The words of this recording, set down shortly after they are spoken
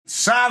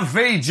Sav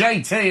v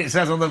JT, it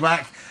says on the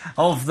back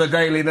of the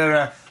Daily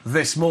Mirror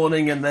this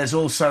morning, and there's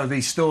also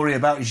the story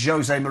about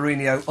Jose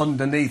Mourinho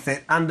underneath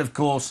it, and of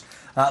course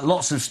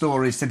lots of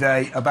stories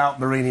today about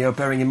Mourinho,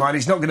 bearing in mind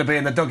he's not going to be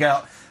in the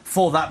dugout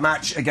for that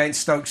match against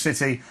Stoke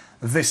City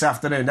this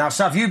afternoon. Now,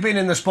 Sav, you've been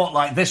in the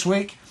spotlight this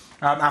week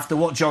after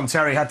what John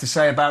Terry had to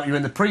say about you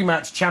in the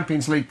pre-match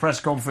Champions League press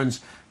conference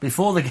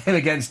before the game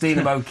against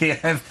Dinamo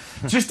Kiev.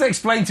 Just to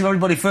explain to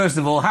everybody, first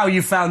of all, how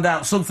you found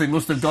out something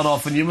must have gone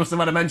off and you must have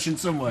had a mention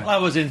somewhere. Well, I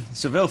was in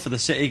Seville for the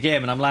City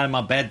game and I'm lying in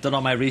my bed, done all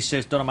my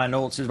research, done all my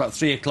notes. It was about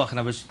 3 o'clock and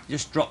I was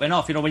just dropping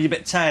off, you know, when you're a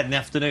bit tired in the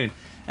afternoon.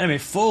 And my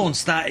phone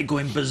started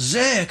going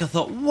berserk. I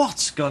thought,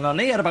 what's going on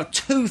here? About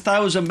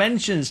 2,000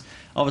 mentions.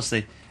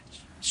 Obviously,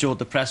 showed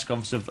the press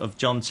conference of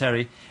John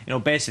Terry, you know,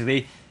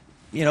 basically,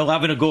 you know,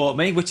 having a go at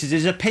me, which is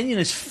his opinion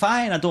is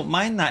fine. I don't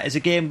mind that. It's a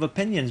game of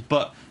opinions.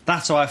 But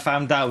that's how I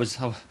found out was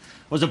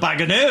a bag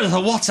of nerves. I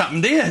thought, what's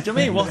happened here? Do you know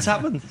what I mean? What's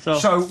happened?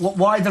 So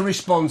why the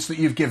response that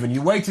you've given?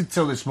 You waited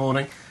till this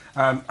morning.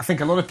 I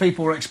think a lot of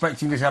people were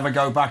expecting you to have a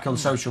go back on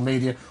social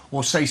media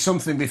or say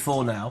something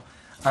before now.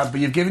 But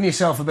you've given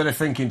yourself a bit of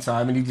thinking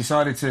time and you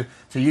decided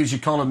to use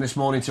your column this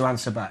morning to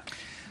answer back.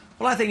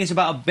 Well, I think it's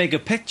about a bigger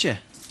picture.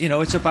 You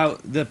know, it's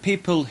about the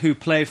people who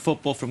play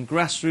football from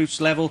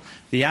grassroots level,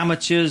 the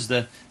amateurs,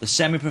 the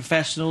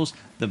semi-professionals,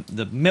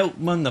 the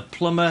milkman, the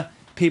plumber,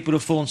 people who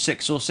phone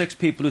 606,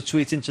 people who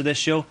tweet into this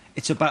show.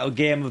 It's about a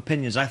game of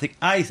opinions. I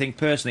think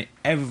personally,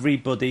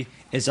 everybody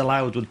is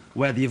allowed one.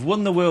 Whether you've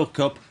won the World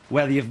Cup,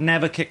 whether you've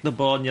never kicked the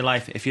ball in your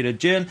life, if you're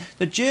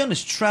the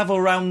journalists travel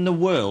around the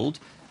world,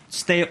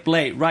 stay up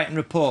late, writing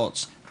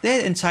reports.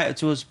 They're entitled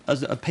to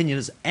as opinion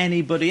as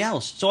anybody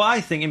else. So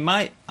I think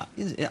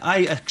I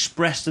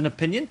expressed an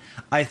opinion.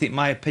 I think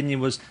my opinion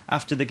was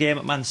after the game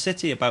at Man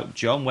City about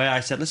John, where I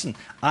said, listen,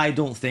 I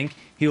don't think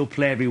he'll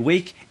play every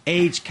week.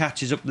 Age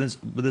catches up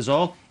with us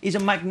all. He's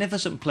a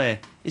magnificent player.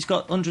 He's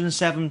got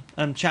 107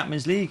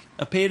 Champions League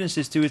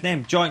appearances to his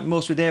name, joint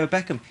most with David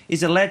Beckham.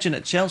 He's a legend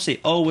at Chelsea,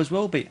 always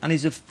will be, and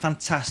he's a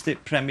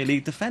fantastic Premier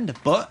League defender.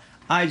 But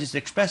I just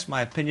expressed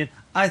my opinion.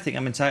 I think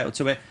I'm entitled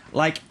to it,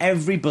 like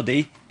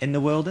everybody in the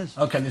world is.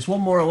 OK, there's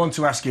one more I want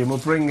to ask you, and we'll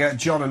bring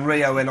John and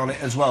Rio in on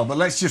it as well. But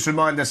let's just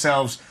remind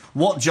ourselves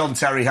what John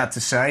Terry had to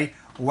say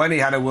when he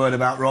had a word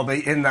about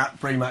Robbie in that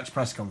pre-match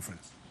press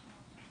conference.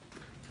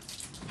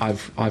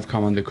 I've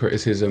come under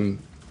criticism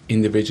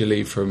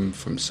individually from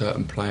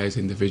certain players,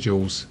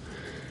 individuals,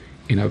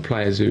 you know,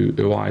 players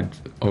who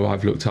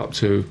I've looked up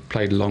to,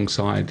 played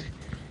alongside,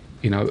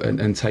 you know,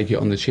 and take it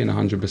on the chin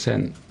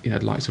 100%. You know,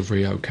 the likes of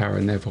Rio,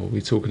 Cara, Neville,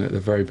 we're talking at the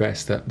very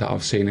best that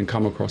I've seen and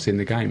come across in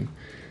the game.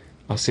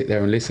 I'll sit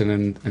there and listen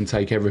and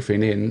take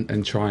everything in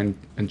and try and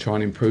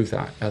improve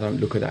that. I don't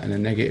look at that in a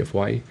negative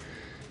way.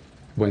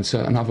 When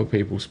certain other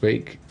people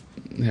speak,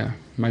 yeah,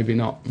 maybe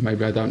not.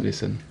 Maybe I don't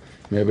listen.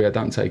 Maybe I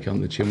don't take it on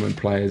the chin when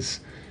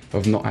players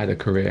have not had a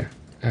career,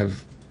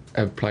 have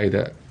played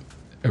at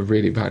a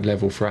really bad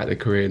level throughout their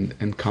career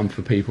and come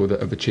for people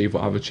that have achieved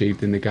what I've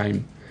achieved in the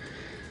game.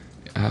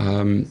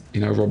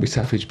 You know, Robbie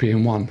Savage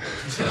being one.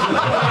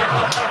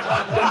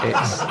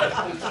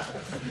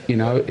 You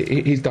know,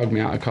 he's dug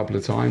me out a couple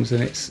of times,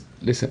 and it's,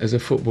 listen, as a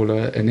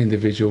footballer, an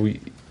individual,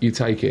 you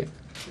take it.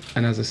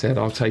 And as I said,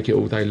 I'll take it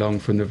all day long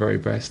from the very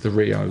best, the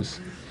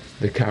Rios,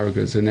 the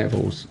Carragers, the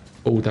Nevilles.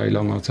 All day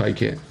long I'll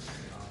take it.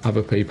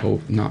 Other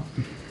people, no.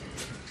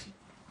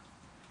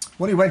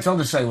 What he went on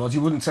to say was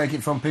you wouldn't take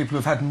it from people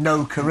who've had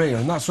no career,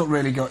 and that's what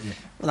really got you.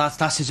 Well,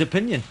 that's his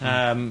opinion.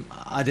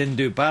 I didn't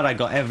do bad. I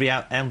got every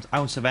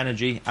ounce of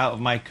energy out of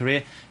my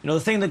career. You know, the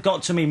thing that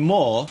got to me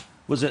more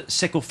was the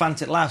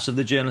sycophantic laughs of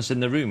the journalists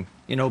in the room.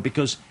 You know,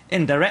 because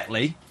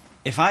indirectly,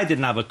 if I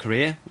didn't have a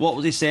career, what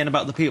was he saying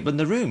about the people in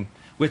the room?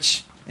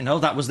 Which, you know,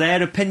 that was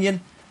their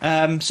opinion.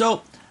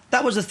 So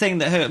that was the thing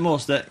that hurt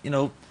most, that, you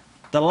know,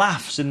 the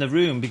laughs in the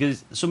room,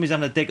 because somebody's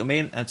having a dig at me,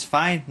 and it's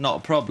fine, not a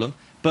problem.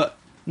 But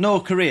no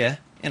career,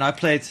 you know, I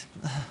played,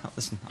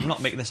 listen, I'm not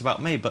making this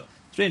about me, but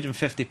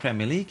 350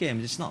 Premier League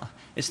games,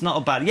 it's not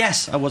a bad,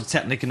 yes, I was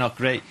technically not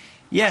great,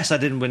 yes, I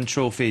didn't win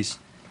trophies,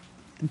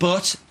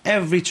 but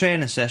every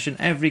training session,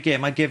 every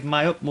game, I give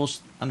my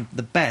utmost and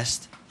the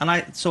best,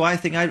 and so I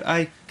think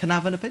I can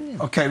have an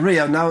opinion. OK,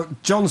 Rio, now,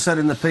 John said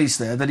in the piece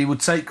there that he would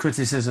take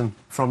criticism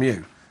from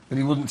you, that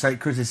he wouldn't take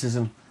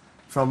criticism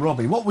from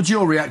Robbie. What would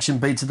your reaction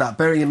be to that,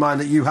 bearing in mind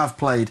that you have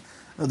played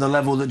at the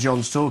level that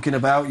John's talking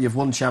about? You've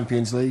won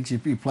Champions Leagues,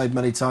 you've played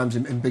many times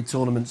in big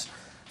tournaments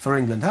for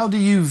England. How do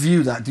you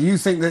view that? Do you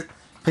think that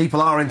people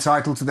are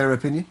entitled to their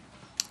opinion?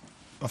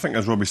 I think,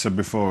 as Robbie said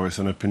before, it's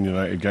an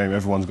opinionated game.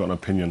 Everyone's got an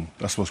opinion.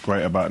 That's what's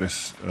great about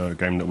this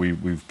game that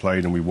we've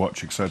played and we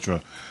watch,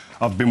 etc.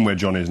 I've been where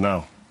John is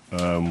now,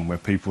 where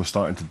people are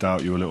starting to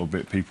doubt you a little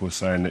bit. People are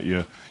saying that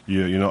you're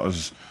not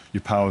as, your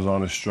powers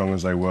aren't as strong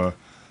as they were.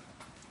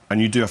 And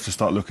you do have to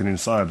start looking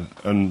inside.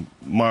 And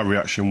my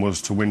reaction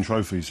was to win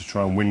trophies, to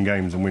try and win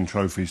games and win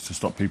trophies, to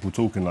stop people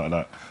talking like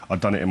that.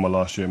 I'd done it in my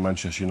last year at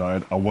Manchester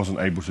United. I wasn't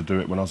able to do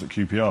it when I was at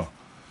QPR.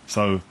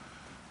 So,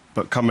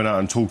 but coming out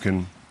and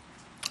talking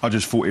I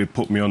just thought it'd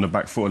put me on the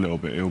back foot a little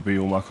bit. It'll be,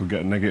 I could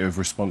get a negative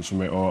response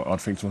from it, or I'd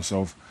think to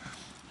myself,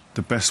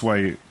 the best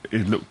way,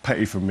 it looked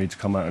petty for me to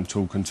come out and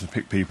talk and to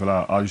pick people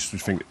out. I used to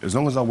think, as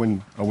long as I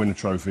win a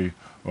trophy,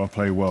 or I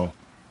play well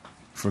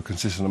for a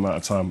consistent amount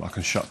of time, I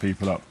can shut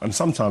people up. And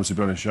sometimes, to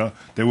be honest,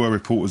 there were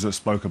reporters that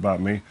spoke about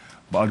me,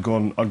 but I'd go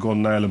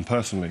and nail them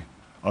personally.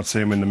 I'd see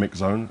them in the mix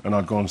zone, and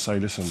I'd go and say,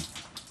 listen,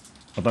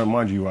 I don't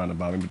mind you writing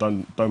about me,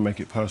 but don't make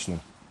it personal.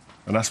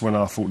 And that's when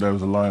I thought there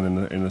was a line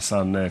in the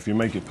sand there. If you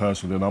make it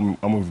personal, then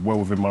I'm well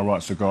within my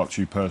rights to go up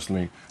to you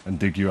personally and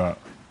dig you out.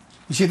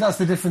 You see, that's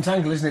the different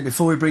angle, isn't it?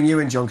 Before we bring you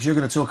in, John, because you're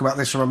going to talk about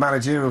this from a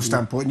managerial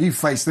standpoint, and you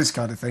faced this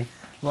kind of thing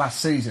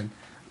last season.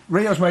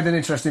 Rio's made an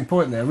interesting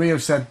point there. Rio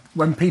said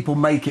when people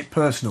make it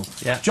personal.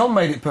 Yeah. John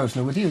made it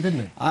personal with you,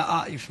 didn't he?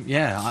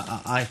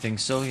 I think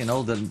so. You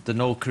know, the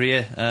no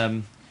career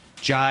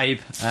jibe,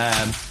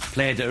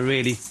 played at a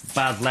really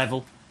bad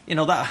level. You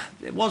know, that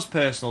it was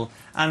personal.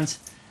 And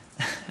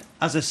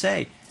as I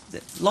say,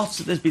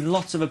 there's been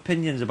lots of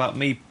opinions about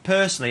me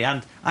personally,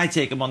 and I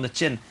take them on the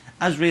chin.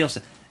 As Rio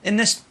said, in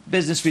this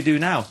business we do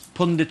now,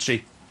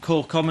 punditry,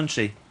 core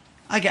commentary,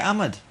 I get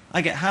hammered.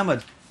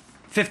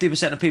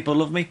 50% of people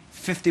love me,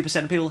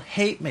 50% of people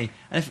hate me.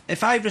 And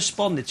if I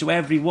responded to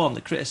everyone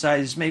that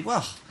criticises me,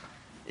 well,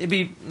 it'd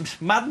be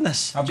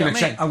madness. I'm going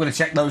to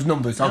check those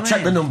numbers. I'll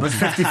check the numbers.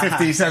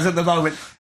 50-50 he says at the moment.